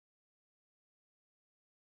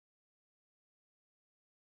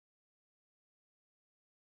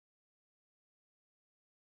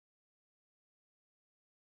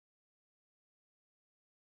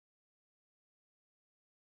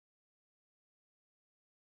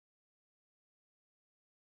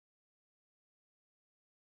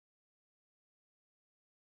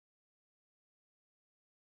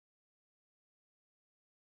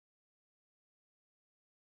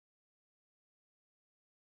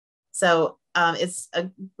So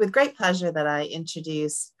with great pleasure that I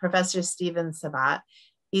introduce Professor Steven Sabat.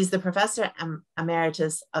 He's the Professor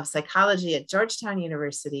Emeritus of Psychology at Georgetown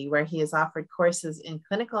University, where he has offered courses in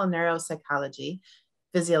clinical neuropsychology,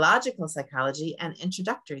 physiological psychology, and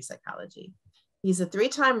introductory psychology. He's a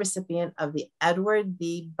 3-time recipient of the Edward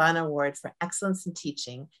B. Bunn Award for Excellence in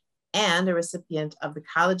Teaching and a recipient of the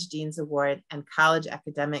College Dean's Award and College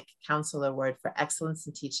Academic Council Award for Excellence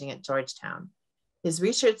in Teaching at Georgetown. His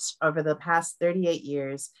research over the past 38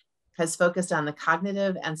 years has focused on the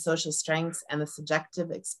cognitive and social strengths and the subjective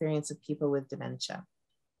experience of people with dementia.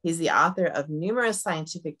 He's the author of numerous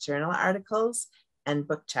scientific journal articles and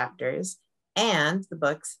book chapters, and the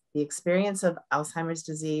books, The Experience of Alzheimer's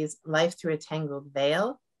Disease, Life Through a Tangled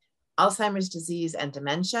Veil, Alzheimer's Disease and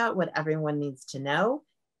Dementia, What Everyone Needs to Know,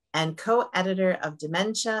 and co-editor of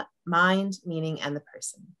Dementia, Mind, Meaning, and the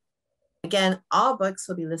Person. Again, all books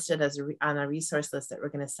will be listed as on a resource list that we're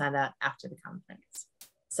going to send out after the conference.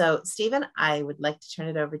 So, Steven, I would like to turn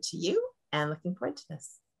it over to you, and looking forward to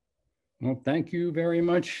this. Well, thank you very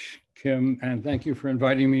much, Kim, and thank you for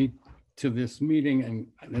inviting me to this meeting and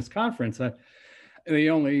this conference. My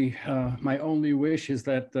only wish is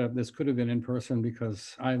that this could have been in person,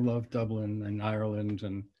 because I love Dublin and Ireland,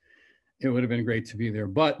 and it would have been great to be there.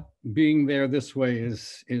 But being there this way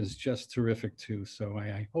is just terrific too. So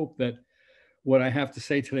I hope that what I have to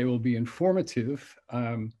say today will be informative.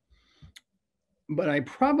 But I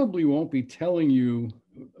probably won't be telling you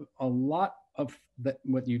a lot of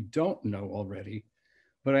what you don't know already.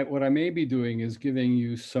 But what I may be doing is giving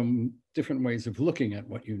you some different ways of looking at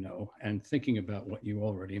what you know and thinking about what you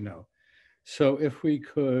already know. So if we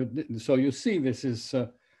could, so you see this is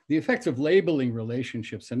the effects of labeling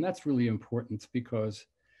relationships. And that's really important, because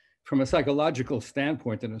from a psychological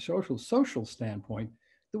standpoint and a social standpoint,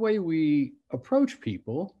 the way we approach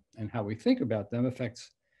people and how we think about them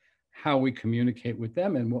affects how we communicate with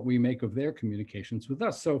them and what we make of their communications with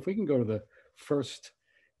us. So if we can go to the first,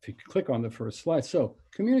 if you click on the first slide. So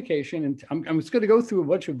communication, and I'm just going to go through a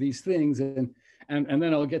bunch of these things, and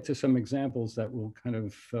then I'll get to some examples that will kind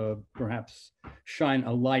of perhaps shine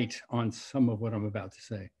a light on some of what I'm about to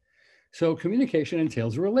say. So communication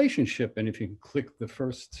entails a relationship, and if you can click the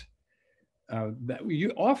first, that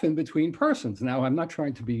you often between persons. Now, I'm not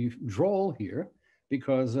trying to be droll here,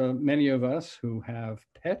 because many of us who have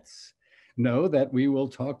pets know that we will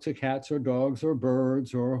talk to cats or dogs or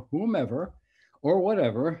birds or whomever or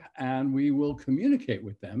whatever, and we will communicate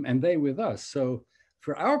with them and they with us. So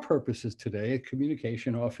for our purposes today,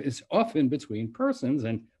 communication is often between persons,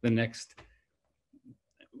 and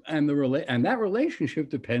that relationship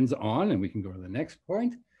depends on, and we can go to the next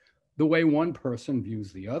point, the way one person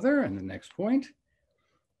views the other, and the next point,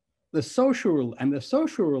 the social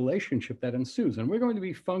relationship that ensues. And we're going to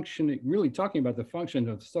be really talking about the function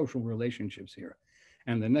of social relationships here.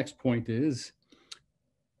 And the next point is,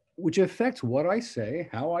 which affects what I say,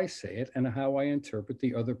 how I say it, and how I interpret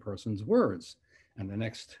the other person's words. And the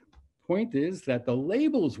next point is that the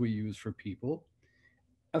labels we use for people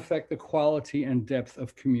affect the quality and depth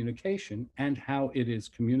of communication and how it is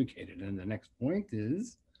communicated. And the next point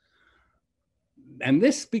is, and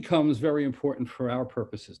this becomes very important for our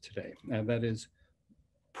purposes today, and that is,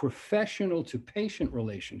 professional to patient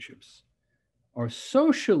relationships are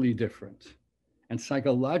socially different and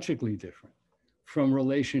psychologically different from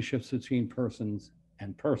relationships between persons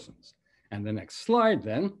and persons. And the next slide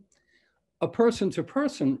then, a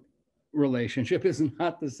person-to-person relationship is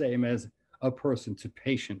not the same as a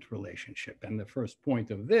person-to-patient relationship. And the first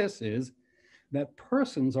point of this is that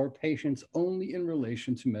persons are patients only in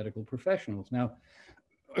relation to medical professionals. Now,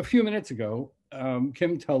 a few minutes ago,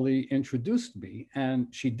 Kim Tully introduced me, and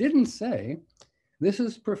she didn't say, this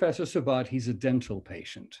is Professor Sabat, he's a dental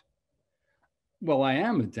patient. Well, I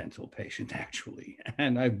am a dental patient, actually,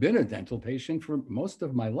 and I've been a dental patient for most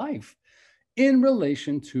of my life in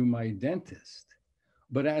relation to my dentist.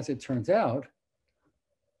 But as it turns out,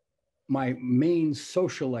 my main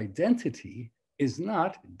social identity is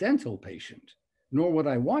not dental patient, nor would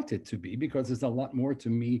I want it to be, because there's a lot more to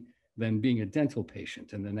me than being a dental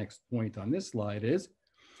patient. And the next point on this slide is,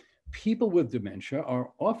 people with dementia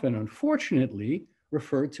are often, unfortunately,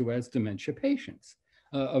 referred to as dementia patients.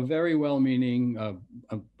 A very well-meaning,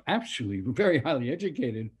 actually very highly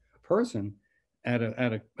educated person at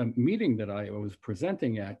a meeting that I was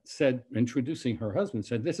presenting at said, introducing her husband,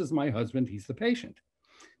 said, this is my husband, he's the patient.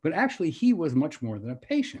 But actually, he was much more than a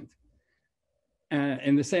patient.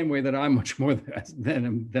 In the same way that I'm much more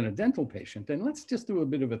than a dental patient. And let's just do a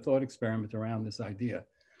bit of a thought experiment around this idea.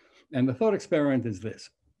 And the thought experiment is this.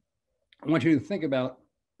 I want you to think about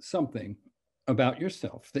something about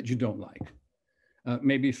yourself that you don't like.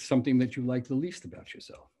 maybe something that you like the least about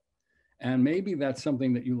yourself. And maybe that's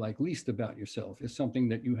something that you like least about yourself is something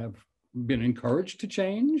that you have been encouraged to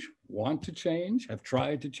change, want to change, have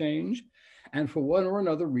tried to change, and for one or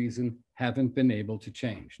another reason haven't been able to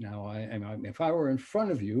change. Now, if I were in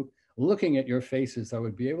front of you, looking at your faces, I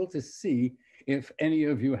would be able to see if any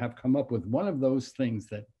of you have come up with one of those things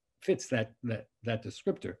that fits that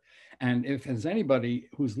descriptor. And if there's anybody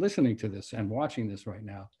who's listening to this and watching this right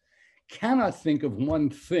now, cannot think of one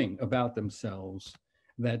thing about themselves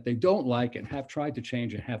that they don't like and have tried to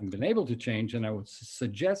change and haven't been able to change, and I would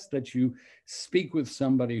suggest that you speak with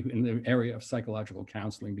somebody in the area of psychological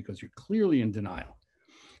counseling because you're clearly in denial.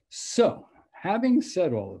 So, having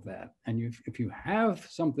said all of that, and if you have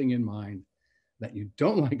something in mind that you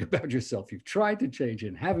don't like about yourself, you've tried to change it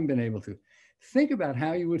and haven't been able to, think about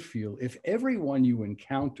how you would feel if everyone you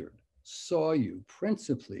encountered saw you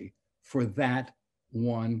principally for that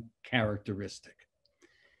one characteristic.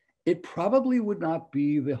 It probably would not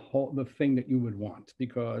be the thing that you would want,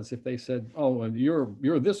 because if they said, oh,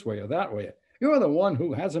 you're this way or that way, you're the one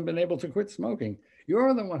who hasn't been able to quit smoking.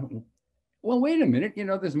 You're the one who, well, wait a minute,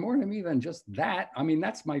 there's more to me than just that. I mean,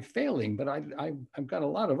 that's my failing, but I've got a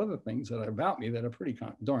lot of other things that are about me that are pretty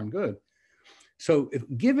darn good. So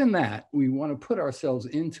given that, we want to put ourselves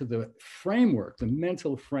into the framework, the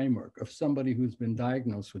mental framework of somebody who's been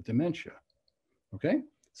diagnosed with dementia. Okay,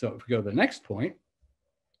 so if we go to the next point,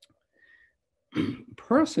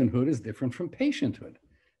 personhood is different from patienthood.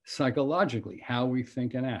 Psychologically, how we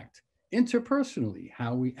think and act. Interpersonally,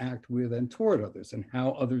 how we act with and toward others and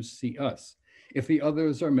how others see us. If the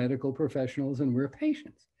others are medical professionals and we're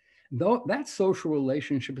patients, though that social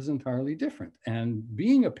relationship is entirely different. And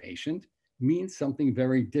being a patient means something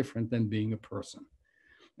very different than being a person.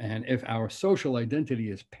 And if our social identity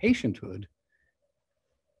is patienthood,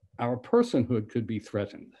 our personhood could be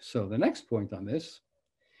threatened. So the next point on this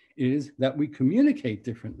is that we communicate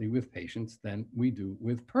differently with patients than we do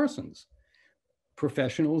with persons.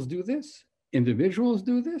 Professionals do this. Individuals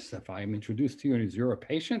do this. If I'm introduced to you and you're a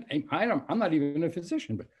patient, I'm not even a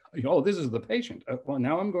physician, but oh, this is the patient. Well,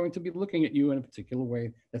 now I'm going to be looking at you in a particular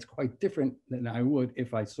way that's quite different than I would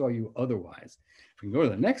if I saw you otherwise. If we can go to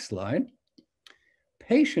the next slide,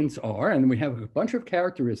 patients are, and we have a bunch of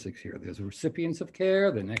characteristics here. There's recipients of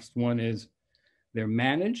care. The next one is they're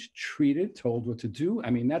managed, treated, told what to do. I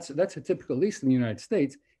mean, that's a typical, at least in the United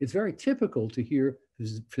States, it's very typical to hear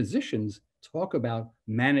physicians talk about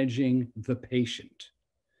managing the patient.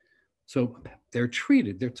 So they're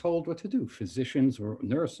treated, they're told what to do. Physicians or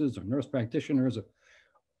nurse practitioners or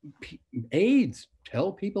aides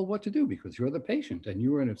tell people what to do because you're the patient and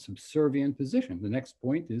you're in a subservient position. The next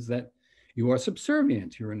point is that you are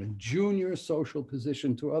subservient. You're in a junior social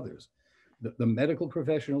position to others. The medical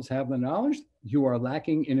professionals have the knowledge. You are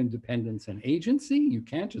lacking in independence and agency. You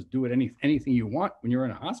can't just do it anything you want when you're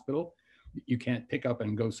in a hospital. You can't pick up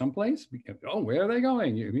and go someplace. Oh, where are they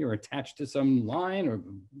going? You're attached to some line or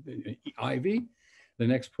IV. The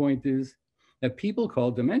next point is that people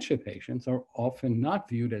called dementia patients are often not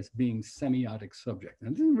viewed as being semiotic subjects.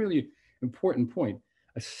 And this is a really important point.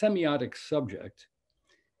 A semiotic subject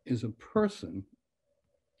is a person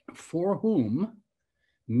for whom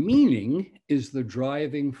meaning is the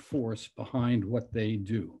driving force behind what they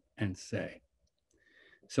do and say.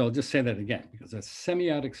 So I'll just say that again, because a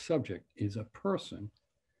semiotic subject is a person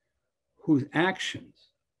whose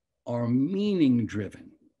actions are meaning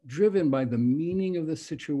driven by the meaning of the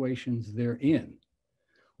situations they're in.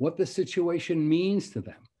 What the situation means to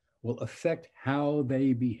them will affect how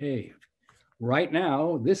they behave. Right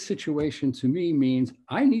now, this situation to me means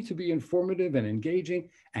I need to be informative and engaging,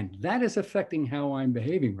 and that is affecting how I'm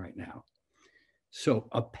behaving right now. So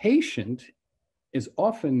a patient is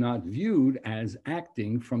often not viewed as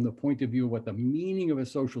acting from the point of view of what the meaning of a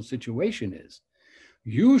social situation is.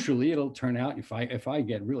 Usually it'll turn out, if I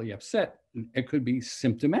get really upset, it could be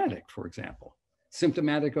symptomatic, for example,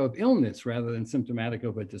 symptomatic of illness rather than symptomatic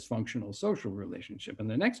of a dysfunctional social relationship. And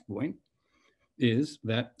the next point is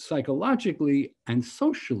that psychologically and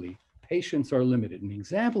socially, patients are limited. An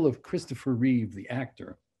example of Christopher Reeve, the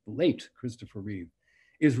actor, the late Christopher Reeve,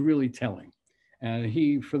 is really telling. And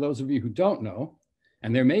he, for those of you who don't know,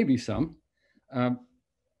 and there may be some,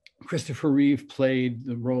 Christopher Reeve played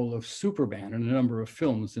the role of Superman in a number of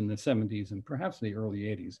films in the 70s and perhaps the early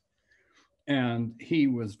 80s. And he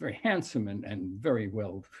was very handsome and very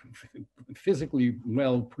well, physically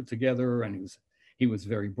well put together, and he was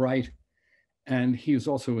very bright. And he was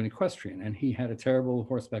also an equestrian, and he had a terrible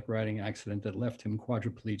horseback riding accident that left him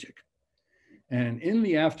quadriplegic. And in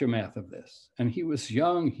the aftermath of this, and he was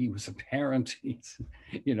young, he was a parent, he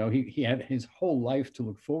had his whole life to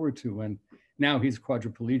look forward to. And Now he's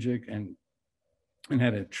quadriplegic and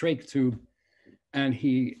had a trach tube, and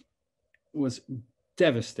he was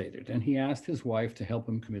devastated. And he asked his wife to help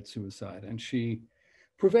him commit suicide, and she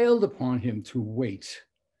prevailed upon him to wait.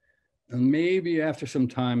 And maybe after some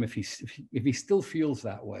time, if he still feels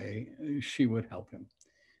that way, she would help him.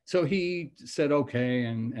 So he said,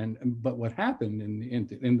 okay. But what happened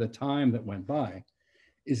in the time that went by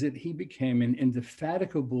is that he became an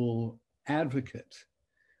indefatigable advocate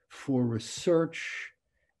for research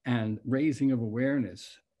and raising of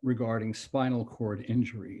awareness regarding spinal cord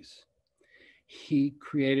injuries. He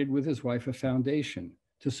created with his wife a foundation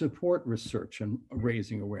to support research and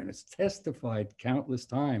raising awareness, testified countless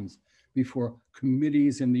times before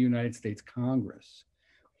committees in the United States Congress.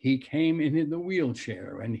 He came in the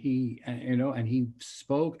wheelchair, and he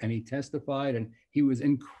spoke and he testified, and he was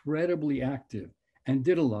incredibly active and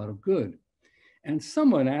did a lot of good. And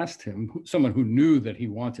someone asked him, someone who knew that he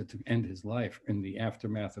wanted to end his life in the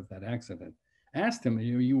aftermath of that accident, asked him,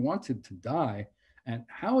 you wanted to die, and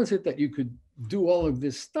how is it that you could do all of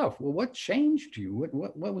this stuff? Well, what changed you?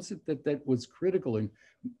 What was it that was critical and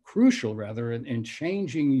crucial, rather, in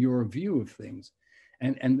changing your view of things?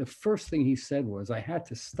 And the first thing he said was, I had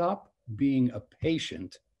to stop being a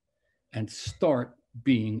patient and start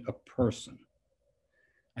being a person.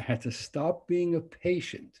 I had to stop being a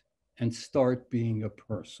patient and start being a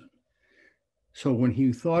person. So when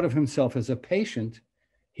he thought of himself as a patient,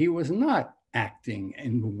 he was not acting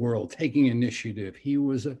in the world, taking initiative. He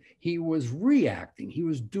was reacting. He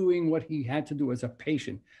was doing what he had to do as a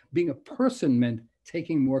patient. Being a person meant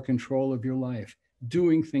taking more control of your life,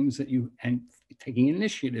 doing things and taking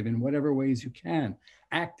initiative in whatever ways you can,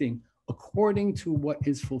 acting according to what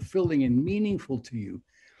is fulfilling and meaningful to you.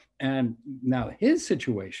 And now his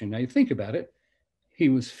situation, now you think about it, he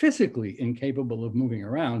was physically incapable of moving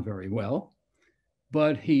around very well,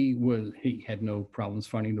 but he had no problems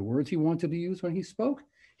finding the words he wanted to use when he spoke.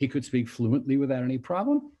 He could speak fluently without any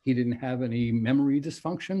problem. He didn't have any memory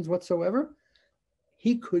dysfunctions whatsoever.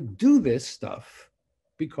 He could do this stuff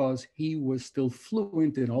because he was still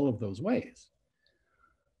fluent in all of those ways.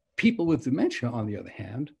 People with dementia, on the other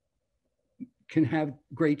hand, can have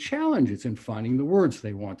great challenges in finding the words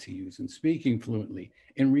they want to use, in speaking fluently,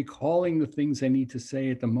 in recalling the things they need to say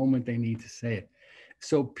at the moment they need to say it.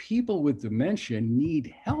 So people with dementia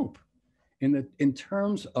need help in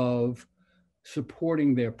terms of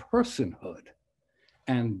supporting their personhood.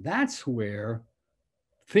 And that's where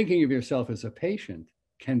thinking of yourself as a patient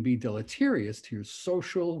can be deleterious to your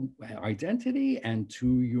social identity and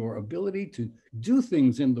to your ability to do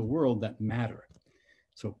things in the world that matter.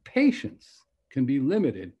 So patients can be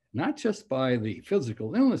limited, not just by the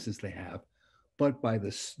physical illnesses they have, but by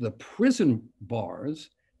the prison bars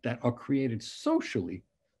that are created socially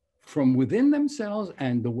from within themselves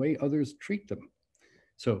and the way others treat them.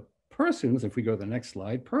 So persons, if we go to the next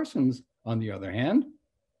slide, persons, on the other hand,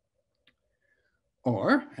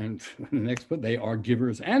 and the next one, they are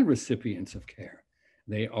givers and recipients of care.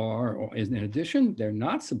 They are, in addition, they're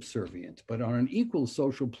not subservient, but on an equal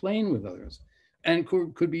social plane with others, and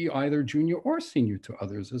could be either junior or senior to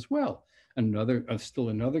others as well. Still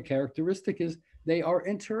another characteristic is they are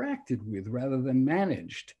interacted with rather than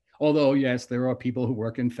managed. Although, yes, there are people who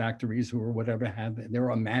work in factories who or whatever there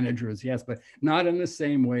are managers, yes, but not in the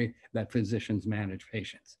same way that physicians manage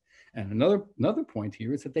patients. And another point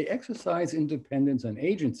here is that they exercise independence and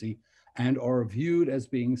agency and are viewed as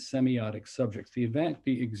being semiotic subjects. The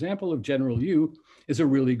example of General Yu is a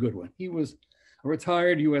really good one. He was a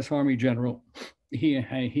retired US Army general.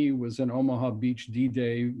 He was an Omaha Beach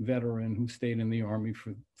D-Day veteran who stayed in the Army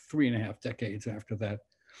for 3.5 decades after that.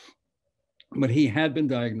 But he had been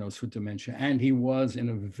diagnosed with dementia, and he was in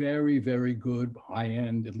a very, very good,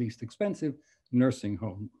 high-end, at least expensive, nursing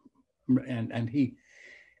home. And he,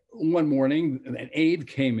 one morning, an aide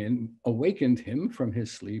came in, awakened him from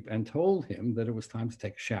his sleep, and told him that it was time to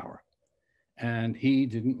take a shower. And he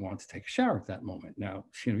didn't want to take a shower at that moment. Now,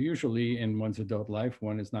 usually in one's adult life,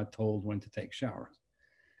 one is not told when to take showers.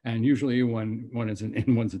 And usually when one is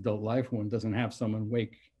in one's adult life, one doesn't have someone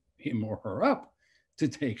wake him or her up to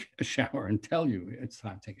take a shower and tell you it's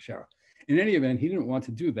time to take a shower. In any event, he didn't want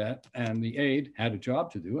to do that. And the aide had a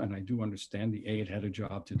job to do. And I do understand the aide had a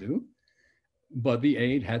job to do. But the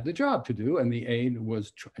aide had the job to do. And the aide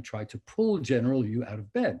was tried to pull General Yu out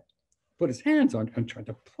of bed. Put his hands on and tried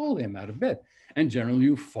to pull him out of bed. And General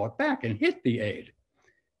Yu fought back and hit the aide.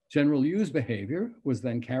 General Yu's behavior was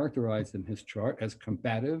then characterized in his chart as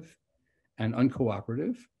combative and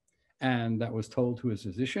uncooperative. And that was told to his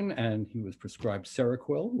physician, and he was prescribed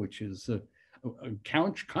Seroquel, which is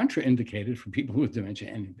contraindicated for people with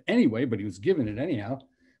dementia anyway, but he was given it anyhow.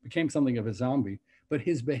 became something of a zombie. But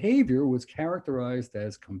his behavior was characterized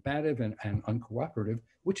as combative and uncooperative,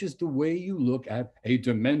 which is the way you look at a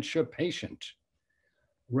dementia patient,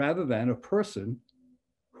 rather than a person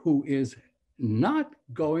who is not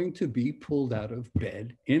going to be pulled out of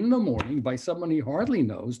bed in the morning by someone he hardly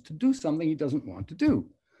knows to do something he doesn't want to do.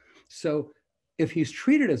 So if he's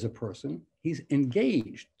treated as a person, he's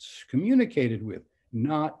engaged, communicated with,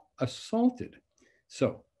 not assaulted.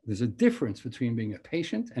 So there's a difference between being a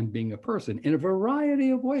patient and being a person in a variety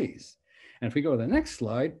of ways. And if we go to the next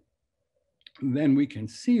slide, then we can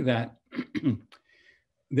see that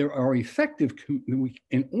there are effective,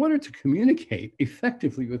 in order to communicate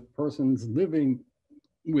effectively with persons living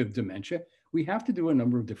with dementia, we have to do a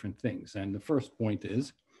number of different things. And the first point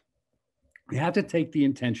is, we have to take the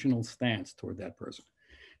intentional stance toward that person.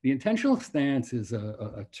 The intentional stance is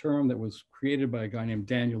a term that was created by a guy named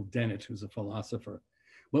Daniel Dennett, who's a philosopher.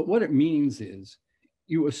 But what it means is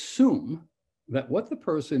you assume that what the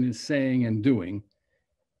person is saying and doing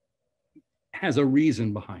has a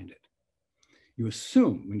reason behind it. You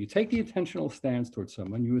assume, when you take the intentional stance towards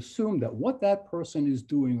someone, you assume that what that person is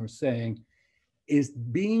doing or saying is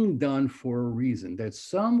being done for a reason. There's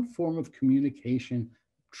some form of communication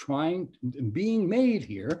being made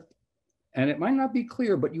here, and it might not be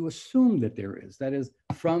clear, but you assume that there is. That is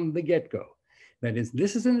from the get-go. That is,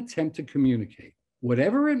 this is an attempt to communicate.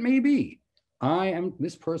 Whatever it may be,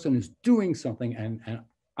 this person is doing something, and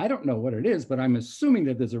I don't know what it is, but I'm assuming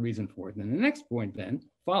that there's a reason for it. And the next point then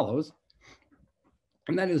follows,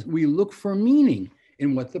 and that is we look for meaning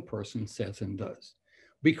in what the person says and does.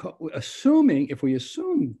 Because if we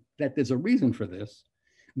assume that there's a reason for this,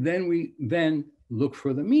 then we look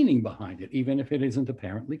for the meaning behind it, even if it isn't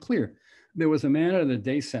apparently clear. There was a man at a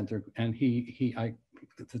day center, and I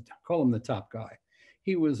call him the top guy.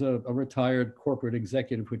 He was a retired corporate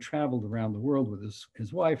executive who traveled around the world with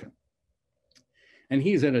his wife. And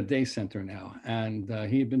he's at a day center now. And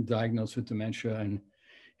he had been diagnosed with dementia, and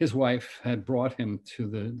his wife had brought him to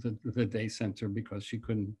the day center because she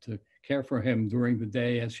couldn't care for him during the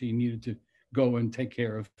day, as she needed to go and take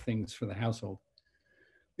care of things for the household.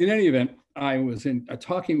 In any event, I was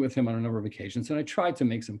talking with him on a number of occasions, and I tried to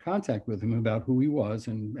make some contact with him about who he was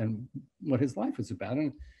and what his life was about.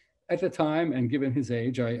 And at the time, and given his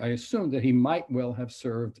age, I assumed that he might well have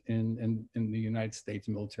served in the United States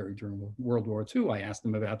military during World War II. I asked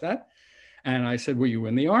him about that. And I said, were you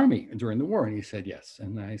in the Army during the war? And he said, yes.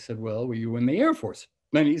 And I said, well, were you in the Air Force?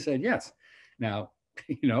 And he said, yes. Now,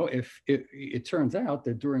 if it turns out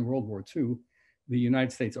that during World War II, the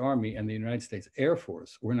United States Army and the United States Air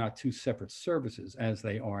Force were not two separate services as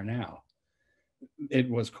they are now. It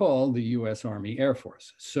was called the U.S. Army Air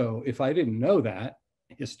Force. So if I didn't know that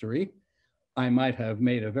history, I might have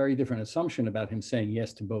made a very different assumption about him saying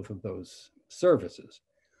yes to both of those services.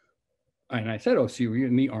 And I said, oh, so you were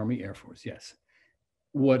in the Army Air Force? Yes.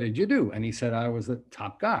 What did you do? And he said, I was the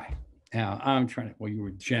top guy. Now I'm trying to, well, you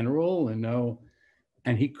were general and no,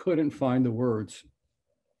 and he couldn't find the words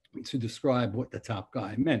to describe what the top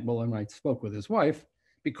guy meant. Well, when I spoke with his wife,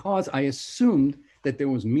 because I assumed that there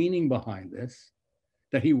was meaning behind this,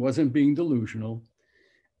 that he wasn't being delusional,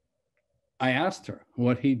 I asked her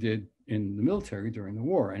what he did in the military during the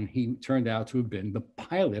war, and he turned out to have been the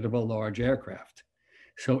pilot of a large aircraft.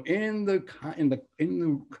 So in the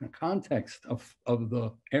context of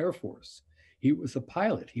the Air Force, he was a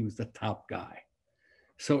pilot. He was the top guy.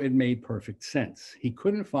 So it made perfect sense. He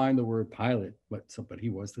couldn't find the word pilot, but he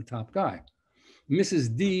was the top guy.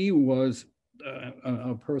 Mrs. D was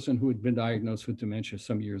a person who had been diagnosed with dementia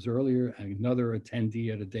some years earlier, another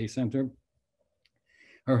attendee at a day center.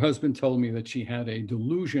 Her husband told me that she had a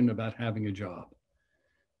delusion about having a job.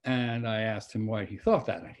 And I asked him why he thought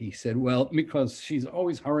that. And he said, well, because she's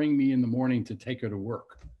always hurrying me in the morning to take her to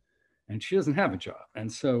work. And she doesn't have a job.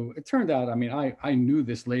 And so it turned out, I mean, I knew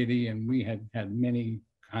this lady, and we had many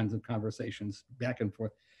kinds of conversations back and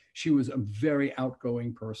forth. She was a very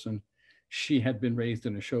outgoing person. She had been raised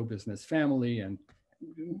in a show business family and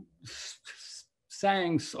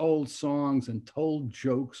sang old songs and told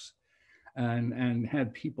jokes and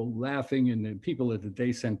had people laughing, and the people at the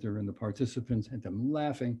day center and the participants had them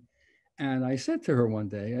laughing. And I said to her one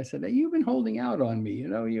day, I said, hey, you've been holding out on me,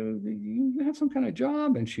 you have some kind of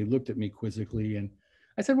job? And she looked at me quizzically, and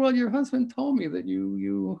I said, well, your husband told me that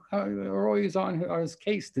you are always on his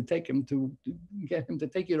case to get him to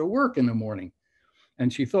take you to work in the morning.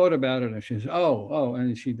 And she thought about it, and she said, oh,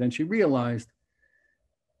 and then she realized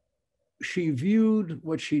she viewed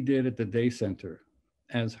what she did at the day center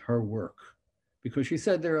as her work, because she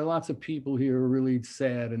said there are lots of people here who are really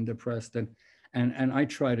sad and depressed, and I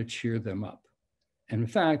try to cheer them up. And in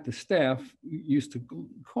fact, the staff used to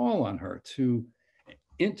call on her to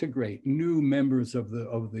integrate new members of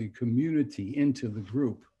the community into the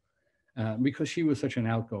group because she was such an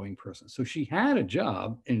outgoing person. So she had a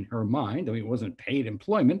job in her mind. I mean, it wasn't paid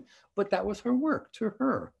employment, but that was her work to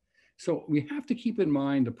her. So we have to keep in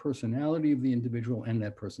mind the personality of the individual and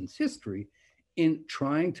that person's history in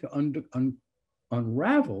trying to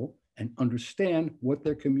unravel and understand what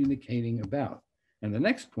they're communicating about. And the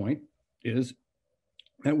next point is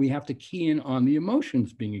that we have to key in on the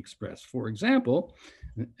emotions being expressed. For example,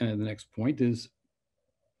 the next point is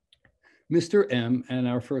Mr. M and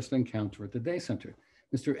our first encounter at the day center.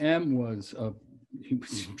 Mr. M he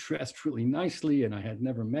was dressed really nicely, and I had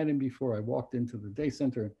never met him before. I walked into the day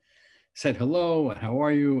center, said hello, how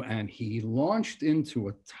are you? And he launched into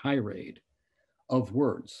a tirade of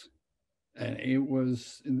words.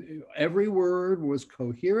 And every word was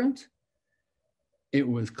coherent. It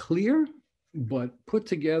was clear, but put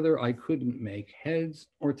together, I couldn't make heads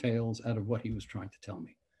or tails out of what he was trying to tell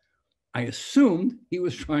me. I assumed he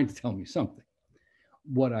was trying to tell me something.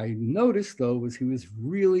 What I noticed, though, was he was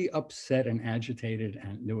really upset and agitated,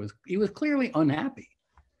 and he was clearly unhappy,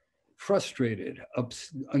 frustrated,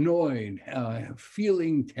 annoyed,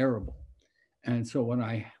 feeling terrible. And so when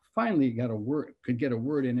I finally could get a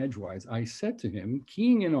word in edgewise, I said to him,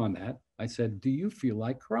 keying in on that, I said, "Do you feel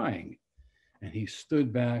like crying?" And he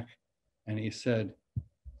stood back and he said,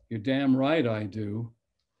 "You're damn right I do,"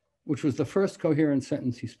 which was the first coherent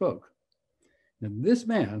sentence he spoke. Now, this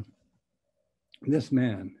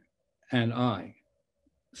man and I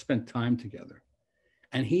spent time together,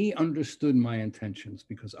 and he understood my intentions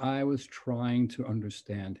because I was trying to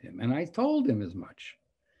understand him. And I told him as much.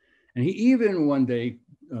 And he even one day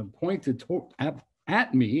pointed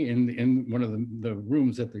at me in one of the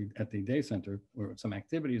rooms at the day center where some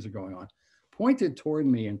activities are going on, pointed toward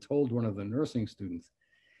me and told one of the nursing students,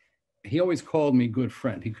 he always called me good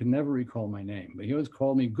friend. He could never recall my name, but he always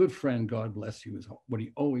called me good friend, God bless you, is what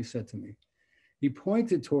he always said to me. He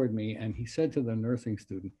pointed toward me and he said to the nursing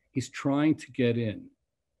student, he's trying to get in.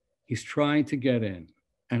 He's trying to get in.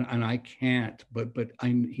 And I can't, but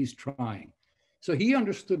he's trying. So he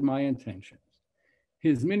understood my intentions.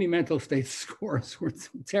 His mini mental state scores were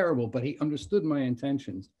terrible, but he understood my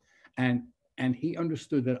intentions. And he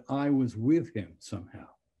understood that I was with him somehow.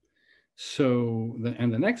 So,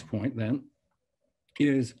 the next point then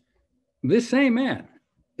is this same man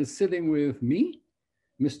is sitting with me,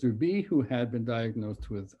 Mr. B, who had been diagnosed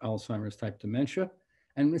with Alzheimer's type dementia,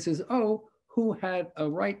 and Mrs. O, who had a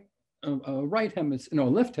right hemisphere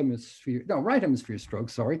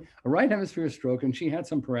stroke, and she had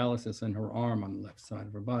some paralysis in her arm on the left side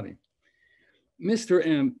of her body. Mr.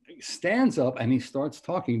 M stands up and he starts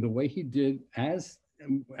talking the way he did as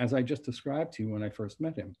I just described to you when I first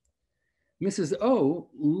met him. Mrs. O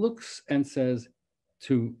looks and says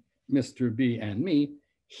to Mr. B and me,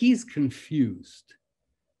 he's confused.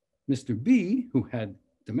 Mr. B, who had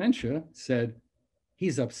dementia, said,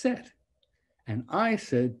 he's upset. And I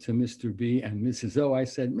said to Mr. B and Mrs. O, I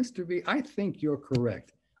said, Mr. B, I think you're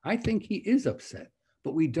correct. I think he is upset,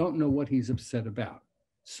 but we don't know what he's upset about.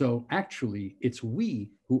 So actually, it's we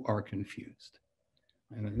who are confused.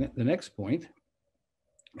 And the next point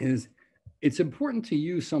is, it's important to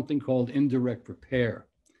use something called indirect repair.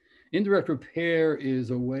 Indirect repair is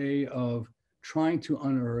a way of trying to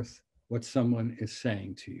unearth what someone is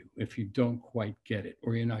saying to you if you don't quite get it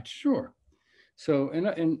or you're not sure. So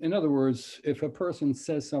in other words, if a person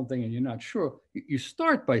says something and you're not sure, you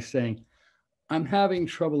start by saying, I'm having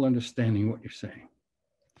trouble understanding what you're saying.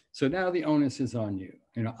 So now the onus is on you.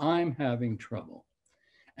 I'm having trouble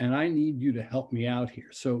and I need you to help me out here.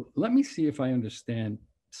 So let me see if I understand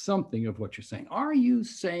something of what you're saying. Are you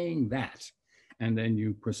saying that? And then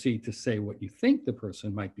you proceed to say what you think the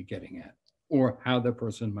person might be getting at or how the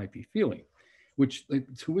person might be feeling,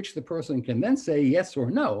 to which the person can then say yes or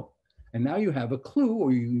no. And now you have a clue,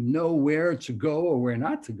 or you know where to go or where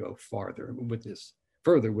not to go further with this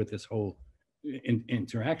whole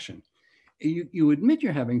interaction. You admit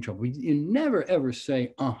you're having trouble. You never ever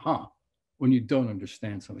say, when you don't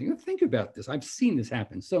understand something. Think about this. I've seen this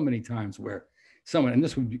happen so many times where someone, and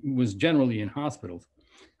this was generally in hospitals,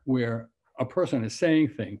 where a person is saying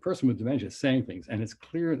things, person with dementia is saying things, and it's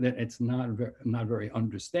clear that it's not very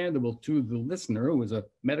understandable to the listener, who is a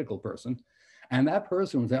medical person. And that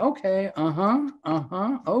person would say, okay,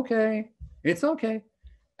 okay, it's okay.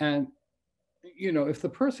 And, if the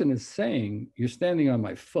person is saying, you're standing on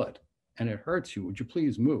my foot and it hurts you, would you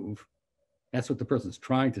please move? That's what the person's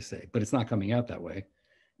trying to say, but it's not coming out that way.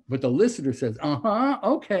 But the listener says,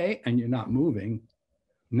 okay, and you're not moving.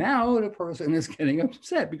 Now the person is getting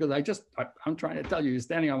upset because I'm trying to tell you, you're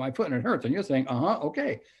standing on my foot and it hurts. And you're saying,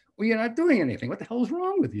 okay. Well, you're not doing anything. What the hell is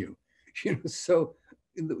wrong with you? So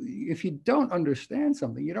if you don't understand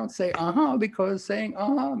something, you don't say, because saying,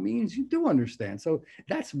 means you do understand. So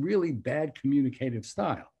that's really bad communicative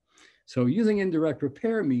style. So using indirect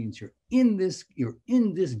repair means you're in this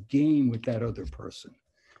game with that other person.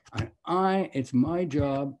 It's my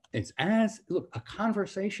job. Look, a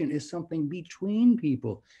conversation is something between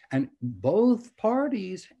people, and both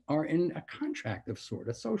parties are in a contract of sort,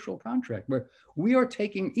 a social contract, where we are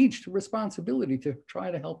taking each the responsibility to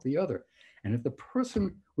try to help the other. And if the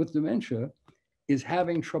person with dementia is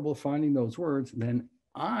having trouble finding those words, then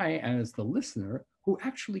I, as the listener, who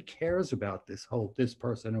actually cares about this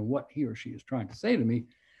person and what he or she is trying to say to me,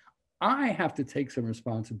 I have to take some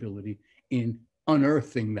responsibility in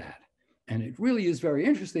unearthing that. And it really is very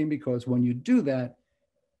interesting because when you do that,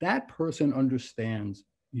 that person understands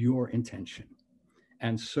your intention.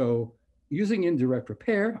 And so using indirect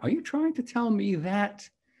repair, are you trying to tell me that?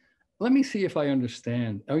 Let me see if I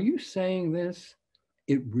understand. Are you saying this?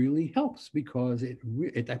 It really helps because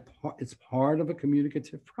it's part of a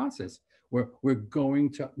communicative process where we're going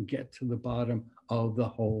to get to the bottom of the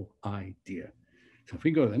whole idea. So if we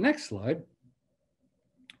go to the next slide,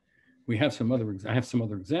 I have some other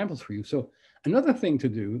examples for you. So another thing to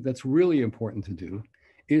do that's really important to do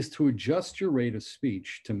is to adjust your rate of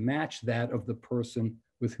speech to match that of the person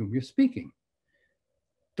with whom you're speaking.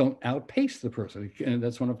 Don't outpace the person. And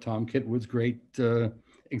that's one of Tom Kitwood's great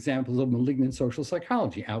examples of malignant social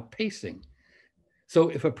psychology, outpacing. So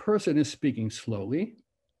if a person is speaking slowly,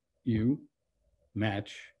 you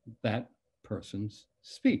match that person's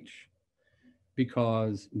speech,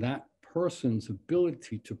 because that person's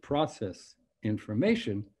ability to process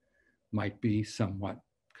information might be somewhat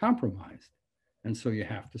compromised. And so you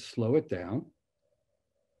have to slow it down,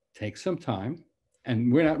 take some time.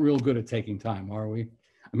 And we're not real good at taking time, are we?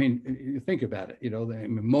 I mean, you think about it, the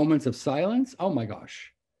moments of silence, oh my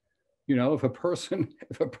gosh. If a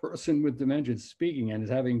person with dementia is speaking and is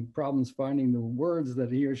having problems finding the words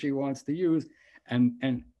that he or she wants to use, and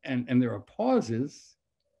there are pauses,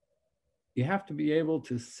 you have to be able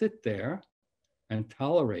to sit there and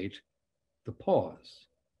tolerate the pause.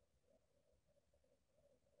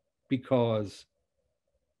 Because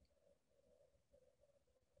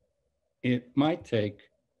it might take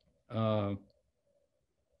a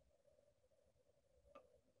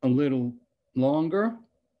little longer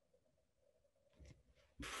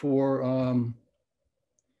for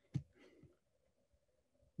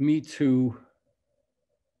me to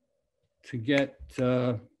get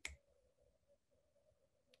the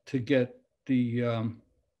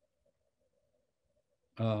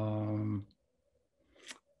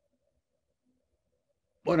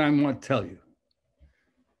what I want to tell you.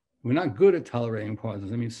 We're not good at tolerating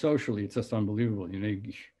pauses. I mean, socially, it's just unbelievable.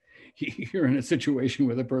 You're in a situation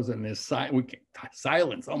where the person is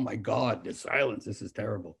silence. Oh my God, there's silence. This is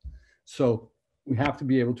terrible. So we have to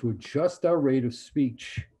be able to adjust our rate of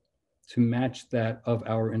speech to match that of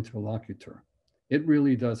our interlocutor. It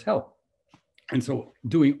really does help. And so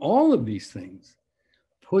doing all of these things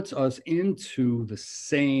puts us into the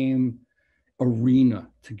same arena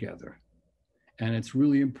together. And it's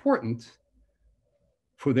really important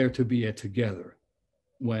for there to be a together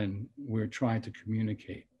when we're trying to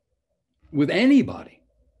communicate with anybody,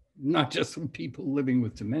 not just with people living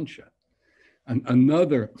with dementia. And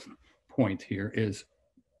another point here is,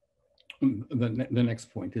 the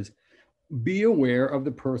next point is, be aware of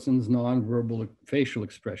the person's nonverbal facial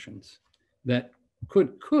expressions that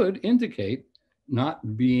could indicate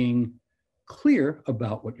not being clear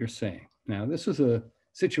about what you're saying. Now, this is a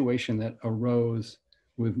situation that arose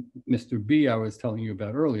with Mr. B I was telling you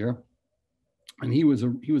about earlier. And he was a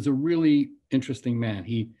really interesting man.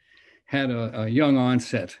 He had a young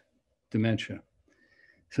onset dementia.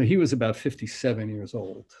 So he was about 57 years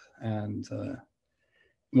old. And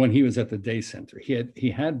when he was at the day center,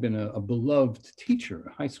 he had been a beloved teacher,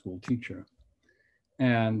 a high school teacher.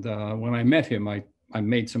 And when I met him, I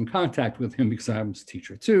made some contact with him because I was a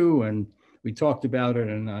teacher too. And we talked about it.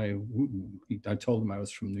 And I told him I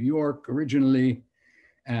was from New York originally.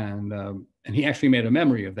 And he actually made a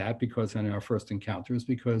memory of that because in our first encounters,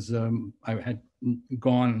 because I had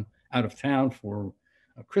gone out of town for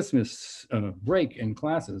a Christmas break in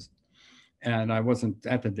classes. And I wasn't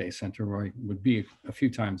at the day center where I would be a few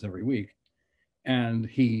times every week. And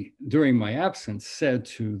he, during my absence, said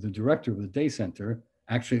to the director of the day center,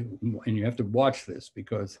 actually, and you have to watch this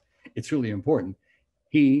because it's really important.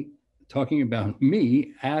 He, talking about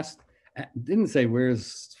me, didn't say,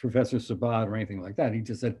 where's Professor Sabat or anything like that. He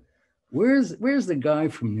just said, where's the guy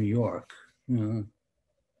from New York? And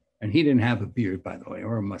he didn't have a beard, by the way,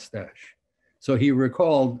 or a mustache. So he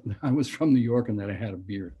recalled I was from New York and that I had a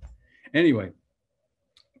beard. Anyway,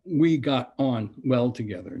 we got on well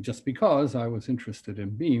together just because I was interested in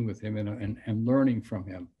being with him and learning from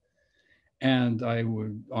him. And I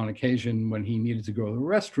would, on occasion, when he needed to go to the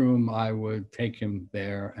restroom, I would take him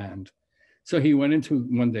there. And so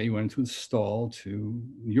one day he went into the stall to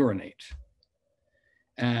urinate.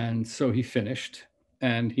 And so he finished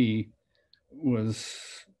and he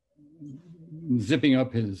was zipping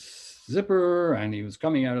up his zipper and he was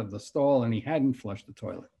coming out of the stall and he hadn't flushed the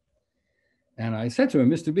toilet. And I said to him,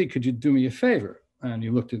 Mr. B, could you do me a favor? And he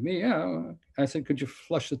looked at me. Yeah. I said, could you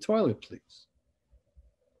flush the toilet, please?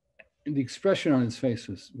 And the expression on his face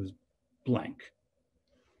was blank.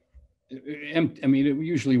 I mean, it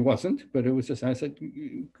usually wasn't, but it was just, I said,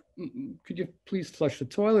 could you please flush the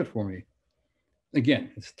toilet for me?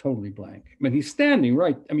 Again, it's totally blank. But he's standing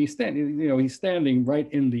right, he's standing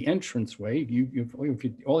right in the entranceway.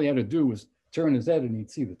 All he had to do was turn his head and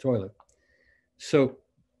he'd see the toilet. So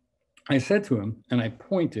I said to him, and I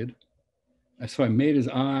pointed, so I made his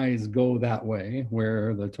eyes go that way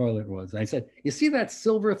where the toilet was. I said, you see that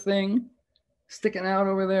silver thing sticking out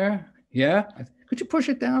over there? Yeah? Could you push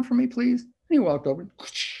it down for me, please? And he walked over and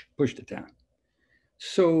pushed it down.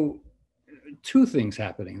 So two things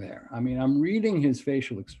happening there. I mean, I'm reading his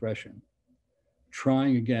facial expression,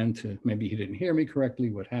 trying again to, maybe he didn't hear me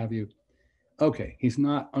correctly, what have you. Okay, he's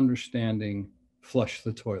not understanding flush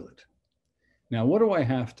the toilet. Now, what do I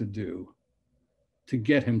have to do to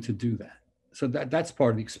get him to do that? So that's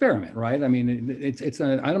part of the experiment, right? I mean,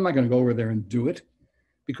 I'm not going to go over there and do it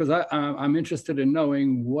because I'm interested in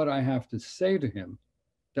knowing what I have to say to him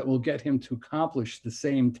that will get him to accomplish the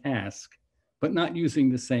same task, but not using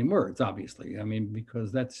the same words, obviously. I mean,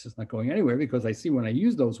 because that's just not going anywhere because I see when I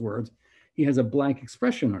use those words, he has a blank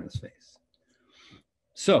expression on his face.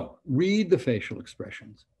 So read the facial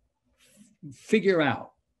expressions, figure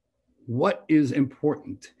out what is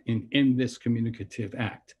important in this communicative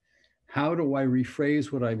act. How do I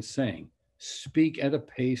rephrase what I'm saying? Speak at a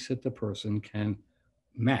pace that the person can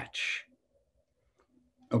match.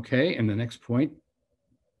 Okay, and the next point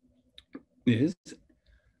is,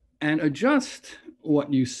 and adjust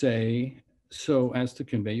what you say so as to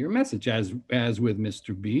convey your message, as with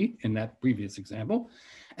Mr. B in that previous example,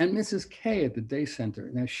 and Mrs. K at the day center.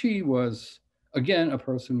 Now, she was, again, a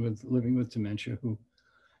person living with dementia who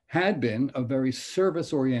had been a very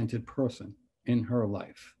service-oriented person in her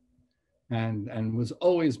life and was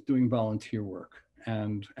always doing volunteer work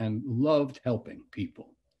and loved helping people.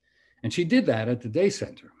 And she did that at the day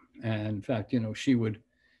center. And in fact, she would,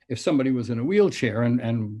 if somebody was in a wheelchair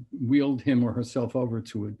and wheeled him or herself over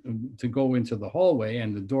to go into the hallway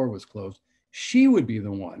and the door was closed, she would be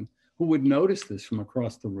the one who would notice this from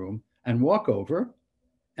across the room and walk over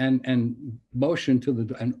and motion to the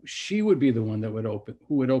door. And she would be the one who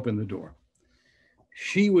would open the door.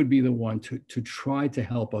 She would be the one to try to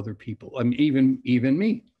help other people. I mean, even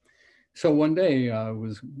me. So one day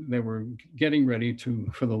they were getting ready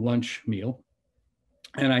for the lunch meal.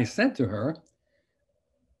 And I said to her,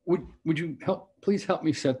 would you please help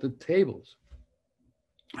me set the tables?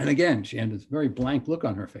 And again, she had this very blank look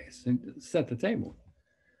on her face and set the table,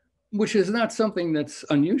 which is not something that's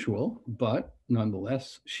unusual, but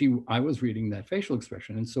nonetheless, I was reading that facial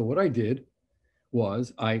expression. And so what I did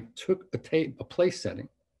was I took a place setting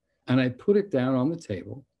and I put it down on the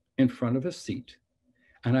table in front of a seat.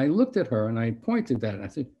 And I looked at her and I pointed at it. I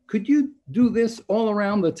said, could you do this all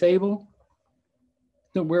around the table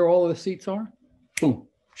where all the seats are? Boom,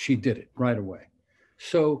 she did it right away.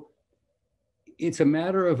 So it's a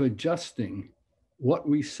matter of adjusting what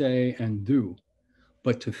we say and do,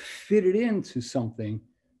 but to fit it into something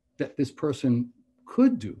that this person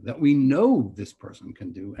could do, that we know this person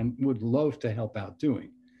can do and would love to help out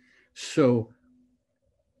doing. So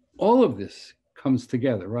all of this comes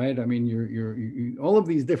together, right? I mean, all of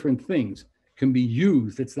these different things can be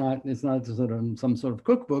used. It's not sort of some sort of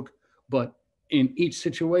cookbook, but in each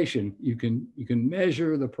situation, you can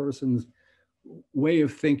measure the person's way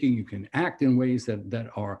of thinking. You can act in ways that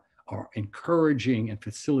are encouraging and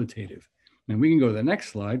facilitative. And we can go to the next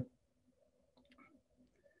slide.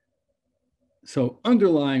 So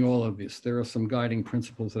underlying all of this, there are some guiding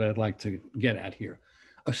principles that I'd like to get at here.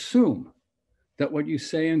 Assume that what you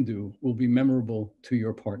say and do will be memorable to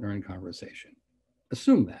your partner in conversation.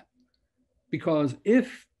 Assume that. Because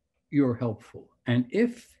if you're helpful and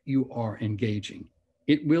if you are engaging,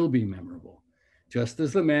 it will be memorable. Just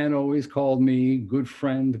as the man always called me, good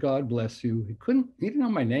friend, God bless you. He didn't know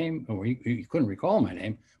my name, or he couldn't recall my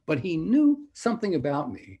name, but he knew something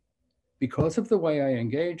about me because of the way I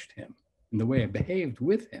engaged him and the way I behaved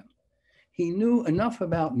with him, he knew enough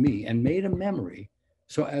about me and made a memory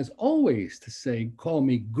so as always to say, call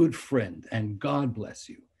me good friend and God bless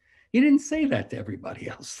you. He didn't say that to everybody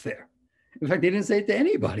else there. In fact, he didn't say it to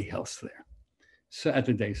anybody else there. So at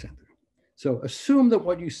the day center. So assume that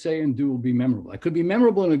what you say and do will be memorable. It could be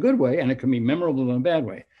memorable in a good way and it can be memorable in a bad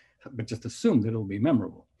way, but just assume that it'll be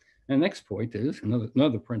memorable. And the next point is,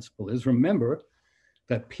 another principle is, remember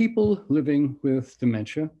that people living with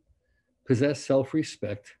dementia possess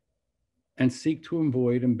self-respect and seek to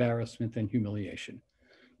avoid embarrassment and humiliation.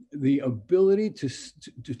 The ability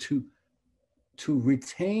to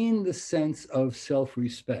retain the sense of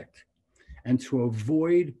self-respect and to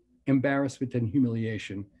avoid embarrassment and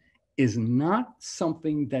humiliation is not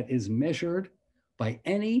something that is measured by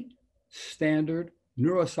any standard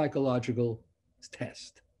neuropsychological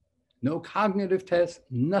test. No cognitive test,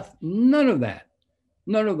 none of that.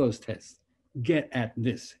 None of those tests get at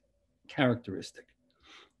this characteristic.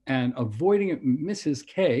 And avoiding it, Mrs.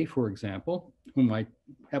 K, for example,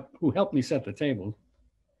 who helped me set the table,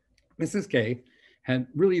 Mrs. K had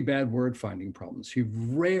really bad word finding problems. She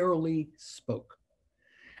rarely spoke.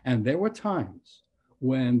 And there were times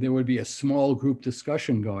when there would be a small group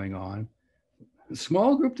discussion going on,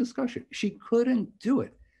 she couldn't do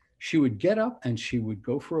it. She would get up and she would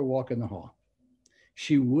go for a walk in the hall.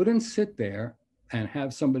 She wouldn't sit there and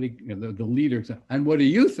have somebody, the leader, and what do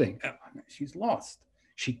you think? She's lost.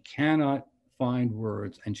 She cannot find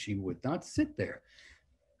words and she would not sit there.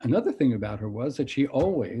 Another thing about her was that she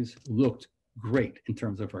always looked great in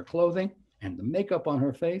terms of her clothing and the makeup on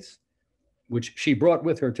her face, which she brought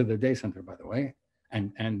with her to the day center, by the way,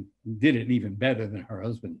 and did it even better than her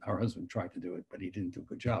husband. Her husband tried to do it, but he didn't do a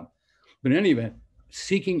good job. But in any event,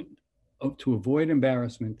 seeking to avoid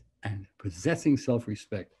embarrassment and possessing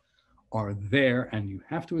self-respect are there, and you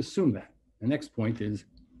have to assume that. The next point is,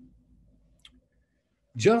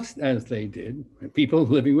 just as they did, people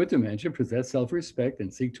living with dementia possess self-respect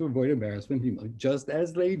and seek to avoid embarrassment, just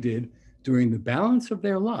as they did during the balance of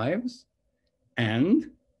their lives,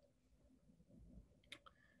 and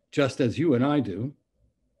just as you and I do,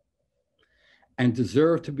 and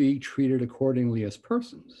deserve to be treated accordingly as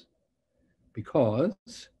persons, because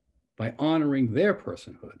by honoring their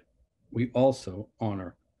personhood, we also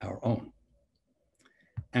honor our own.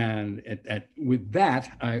 And with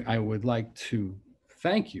that, I would like to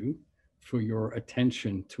thank you for your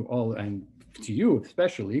attention to all, and to you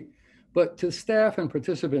especially, but to staff and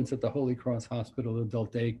participants at the Holy Cross Hospital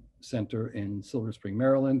Adult Day Center in Silver Spring,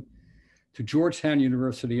 Maryland, to Georgetown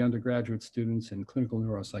University undergraduate students in clinical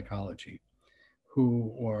neuropsychology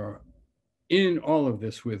who are in all of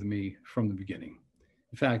this with me from the beginning.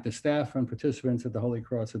 In fact, the staff and participants at the Holy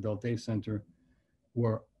Cross Adult Day Center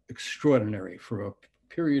were extraordinary for a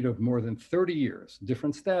period of more than 30 years.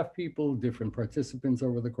 Different staff people, different participants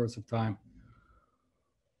over the course of time,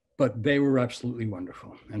 but they were absolutely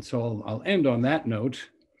wonderful. And so I'll end on that note,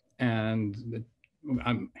 and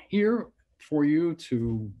I'm here for you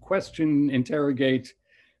to question, interrogate,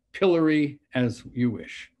 pillory as you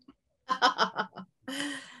wish.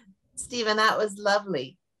 Steven, that was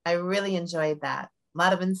lovely. I really enjoyed that. A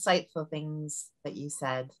lot of insightful things that you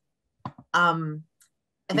said.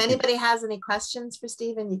 If anybody has any questions for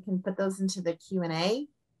Steven, you can put those into the Q&A.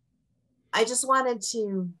 I just wanted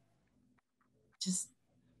to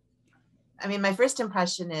my first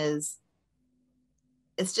impression is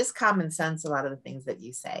it's just common sense, a lot of the things that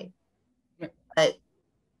you say. But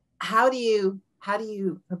how do you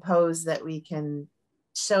propose that we can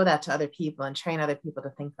show that to other people and train other people to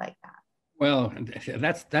think like that? Well,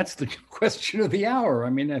 that's the question of the hour. I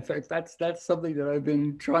mean, in fact, that's something that I've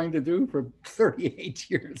been trying to do for 38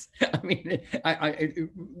 years. I mean,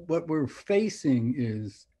 what we're facing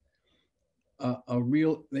is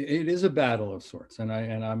it is a battle of sorts, and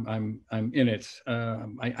I'm in it.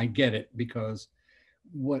 I get it, because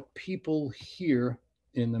what people hear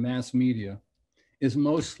in the mass media is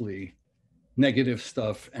mostly negative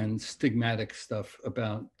stuff and stigmatic stuff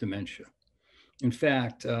about dementia. In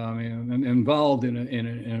fact, I'm involved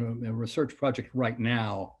in a research project right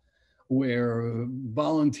now where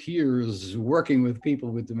volunteers working with people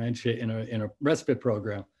with dementia in a respite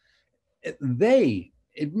program, they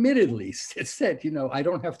admittedly said, I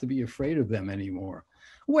don't have to be afraid of them anymore.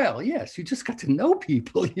 Well, yes, you just got to know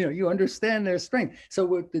people, you understand their strength. So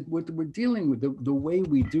what we're dealing with, the way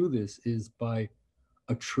we do this is by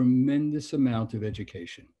a tremendous amount of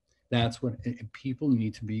education. That's what people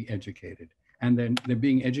need to be educated. And then they're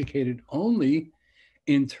being educated only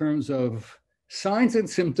in terms of signs and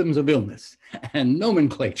symptoms of illness and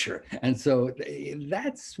nomenclature. And so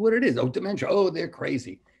that's what it is. Oh, dementia, oh, they're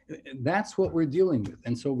crazy. That's what we're dealing with.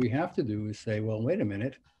 And so what we have to do is say, well, wait a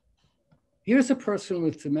minute. Here's a person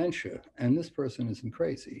with dementia, and this person isn't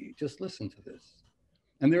crazy. Just listen to this.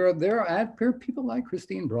 And there are people like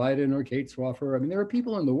Christine Bryden or Kate Swaffer. I mean, there are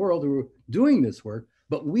people in the world who are doing this work,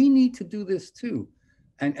 but we need to do this too,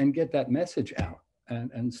 and get that message out,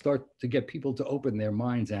 and start to get people to open their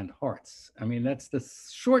minds and hearts. I mean, that's the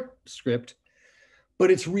short script, but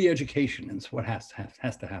it's re-education, and it's what has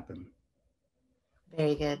to happen.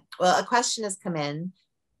 Very good. Well, a question has come in.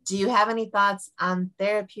 Do you have any thoughts on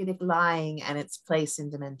therapeutic lying and its place in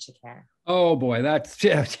dementia care? Oh boy,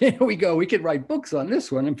 here we go. We could write books on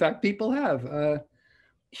this one. In fact, people have.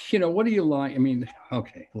 What are you lying? I mean,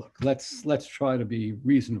 okay, look, let's try to be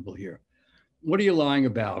reasonable here. What are you lying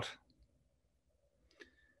about?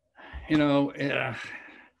 What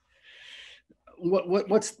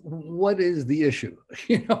is the issue?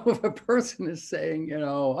 If a person is saying,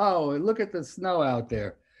 oh, look at the snow out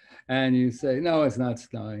there, and you say, no, it's not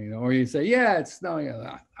snowing, or you say, yeah, it's snowing.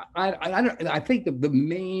 I think the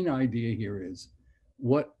main idea here is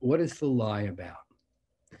what is the lie about?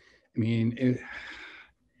 I mean,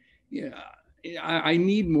 I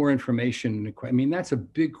need more information. I mean, that's a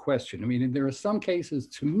big question. I mean, there are some cases,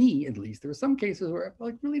 to me at least, there are some cases where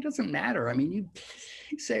it really doesn't matter. I mean,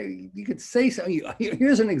 you could say so.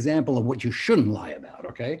 Here's an example of what you shouldn't lie about,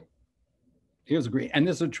 okay? Here's a great, and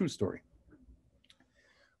this is a true story.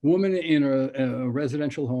 Woman in a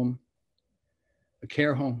residential home, a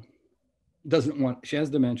care home, she has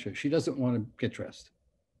dementia. She doesn't want to get dressed.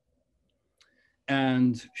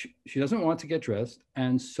 And she doesn't want to get dressed.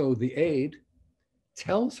 And so the aide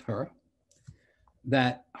tells her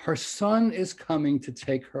that her son is coming to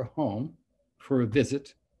take her home for a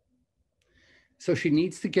visit. So she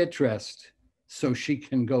needs to get dressed so she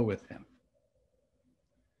can go with him.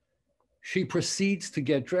 She proceeds to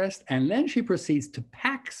get dressed, and then she proceeds to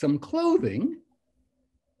pack some clothing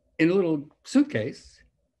in a little suitcase,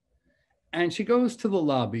 and she goes to the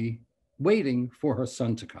lobby waiting for her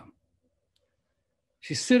son to come.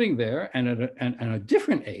 She's sitting there, and a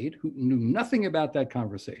different aide who knew nothing about that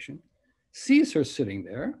conversation sees her sitting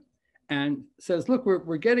there and says, look,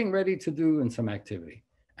 we're getting ready to do some activity.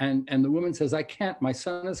 And the woman says, I can't, my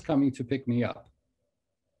son is coming to pick me up.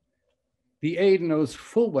 The aide knows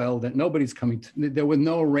full well that nobody's coming, there were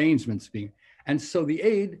no arrangements being, and so the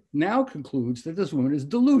aide now concludes that this woman is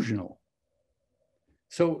delusional.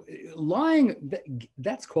 So lying,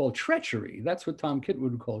 that's called treachery. That's what Tom Kitt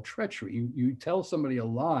would call treachery. You tell somebody a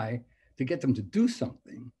lie to get them to do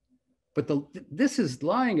something, but this is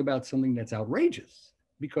lying about something that's outrageous,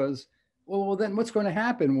 because, well, then what's going to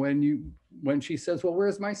happen when she says, well,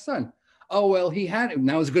 where's my son? Oh, well, he had it.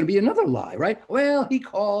 Now it's going to be another lie, right? Well, he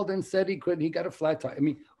called and said he got a flat tire. I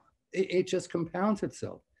mean, it just compounds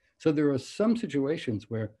itself. So there are some situations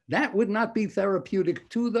where that would not be therapeutic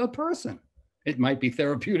to the person. It might be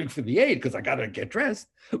therapeutic for the aide because I got to get dressed,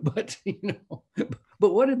 but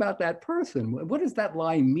but what about that person? What does that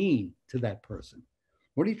lie mean to that person?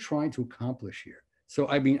 What are you trying to accomplish here? So,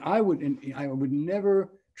 I mean, I would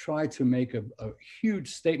never try to make a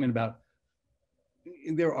huge statement about,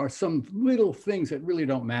 there are some little things that really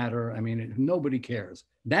don't matter. I mean, nobody cares.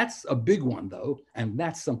 That's a big one, though, and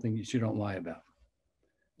that's something that you don't lie about.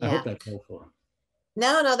 Yeah. I hope that's helpful.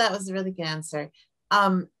 No, that was a really good answer.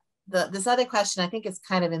 This other question, I think it's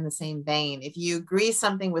kind of in the same vein. If you agree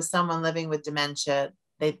something with someone living with dementia,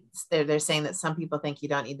 they're saying that some people think you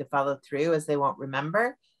don't need to follow through as they won't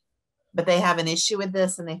remember, but they have an issue with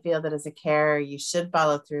this and they feel that as a carer, you should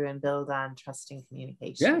follow through and build on trusting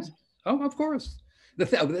communication. Yes. Oh, of course.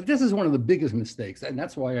 This is one of the biggest mistakes. And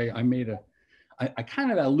that's why I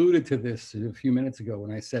kind of alluded to this a few minutes ago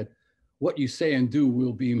when I said, what you say and do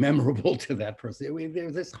will be memorable to that person.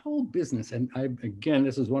 There's this whole business. And again,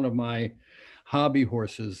 this is one of my hobby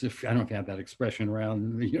horses. I don't know if you have that expression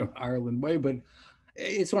around, Ireland way, but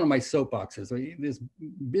it's one of my soapboxes. This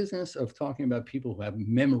business of talking about people who have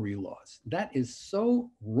memory loss. That is so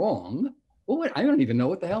wrong. Well, I don't even know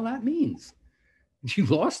what the hell that means. You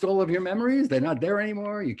lost all of your memories. They're not there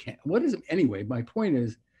anymore. You can't, what is it? Anyway, my point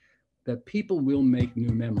is that people will make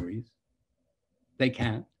new memories. They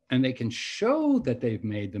can, and they can show that they've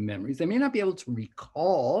made the memories. They may not be able to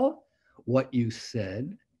recall what you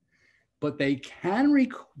said, but they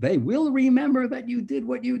will remember that you did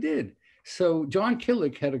what you did. So John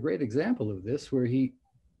Killick had a great example of this, where he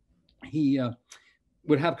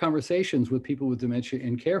would have conversations with people with dementia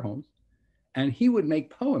in care homes, and he would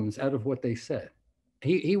make poems out of what they said.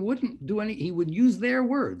 He wouldn't do any, he would use their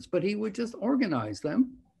words, but he would just organize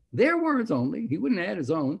them, their words only. He wouldn't add his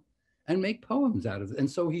own, and make poems out of it. And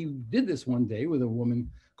so he did this one day with a woman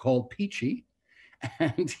called Peachy,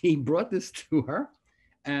 And he brought this to her,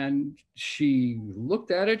 and she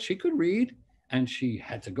looked at it. She could read, and she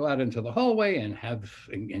had to go out into the hallway and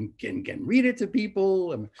read it to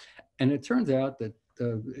people. And it turns out that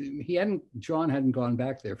John hadn't gone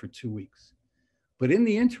back there for 2 weeks. But in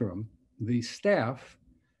the interim, the staff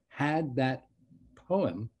had that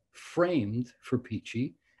poem framed for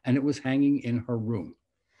Peachy, and it was hanging in her room.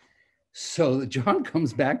 So John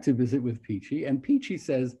comes back to visit with Peachy, and Peachy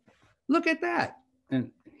says, "Look at that."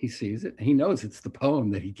 And he sees it. He knows it's the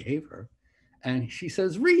poem that he gave her. And she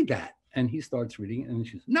says, "Read that." And he starts reading it, and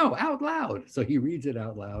she says, "No, out loud." So he reads it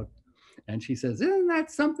out loud. And she says, "Isn't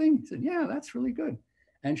that something?" He said, "Yeah, that's really good."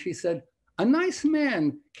 And she said, "A nice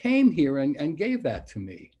man came here and gave that to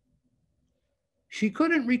me." She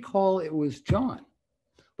couldn't recall it was John,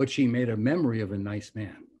 but she made a memory of a nice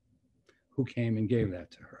man who came and gave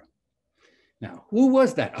that to her. Now, who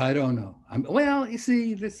was that? I don't know. Well, you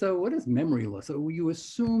see, so what is memory loss? So you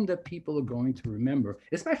assume that people are going to remember,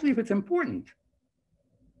 especially if it's important.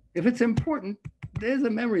 If it's important, there's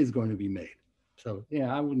a memory is going to be made. So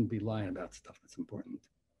yeah, I wouldn't be lying about stuff that's important.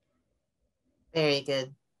 Very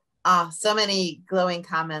good. So many glowing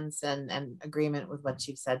comments and agreement with what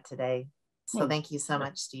you've said today. So thank you so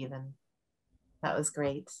much, Steven. That was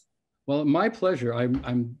great. Well, my pleasure.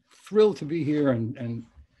 I'm thrilled to be here, and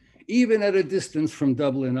even at a distance from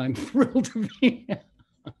Dublin, I'm thrilled to be here.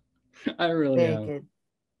 I really am. Very good.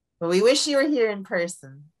 Well, we wish you were here in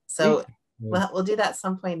person. So we'll do that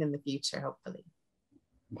some point in the future, hopefully.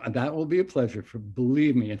 That will be a pleasure,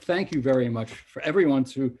 believe me. And thank you very much for everyone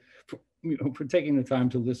for taking the time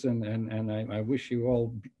to listen. And I wish you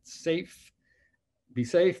all safe,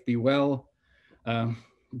 be well,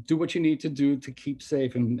 do what you need to do to keep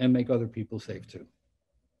safe and make other people safe too.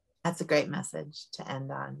 That's a great message to end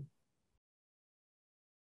on.